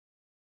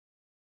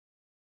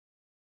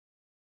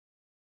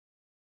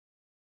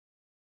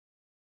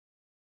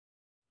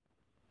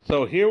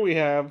So here we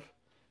have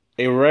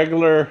a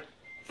regular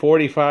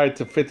 $45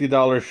 to $50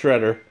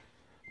 shredder,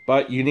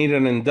 but you need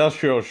an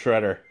industrial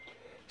shredder.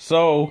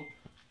 So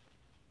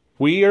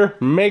we are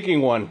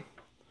making one.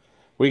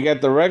 We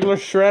get the regular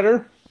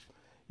shredder.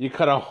 You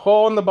cut a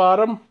hole in the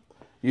bottom.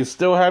 You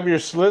still have your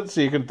slit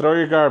so you can throw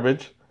your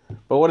garbage.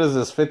 But what is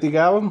this, 50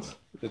 gallons?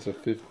 It's a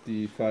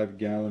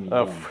 55-gallon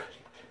drum.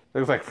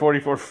 Looks like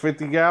 44,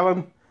 50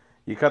 gallon.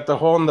 You cut the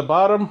hole in the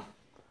bottom.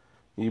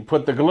 You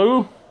put the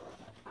glue.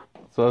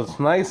 So it's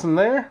nice in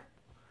there.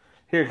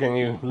 Here, can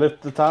you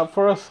lift the top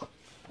for us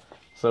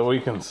so we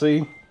can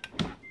see?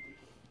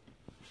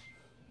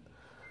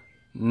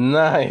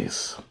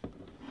 Nice.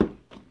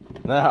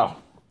 Now,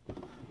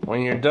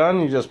 when you're done,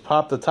 you just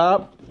pop the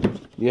top.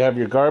 You have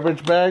your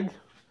garbage bag.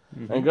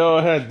 And go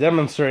ahead,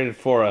 demonstrate it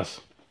for us.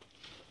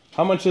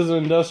 How much is an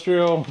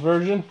industrial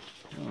version?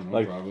 I don't know,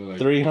 like probably like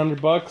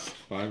 300 bucks?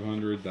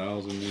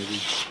 500,000 maybe.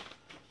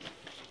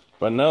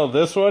 But no,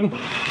 this one,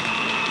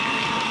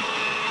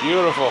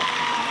 beautiful.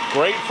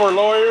 Great for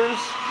lawyers.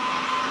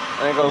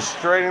 And it goes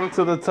straight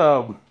into the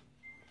tub.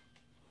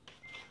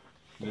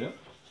 Yep.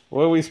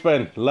 What do we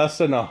spend? Less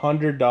than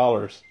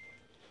 $100.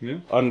 Yeah.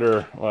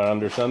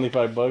 Under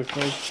 75 bucks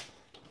maybe?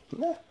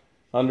 Yeah.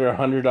 Under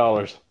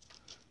 $100.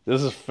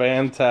 This is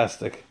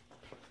fantastic.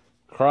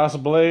 Cross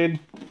blade.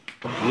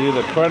 These are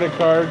the credit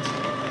cards.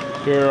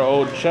 Here are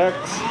old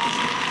checks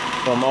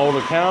from old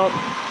account.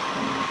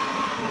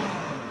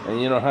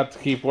 And you don't have to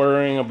keep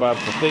worrying about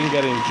the thing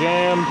getting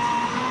jammed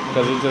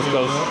because it just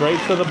goes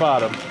straight to the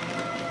bottom.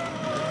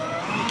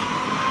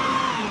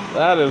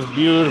 That is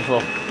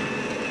beautiful.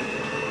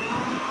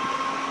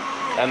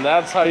 And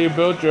that's how you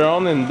built your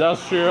own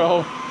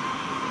industrial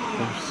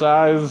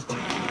sized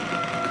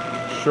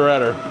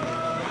shredder.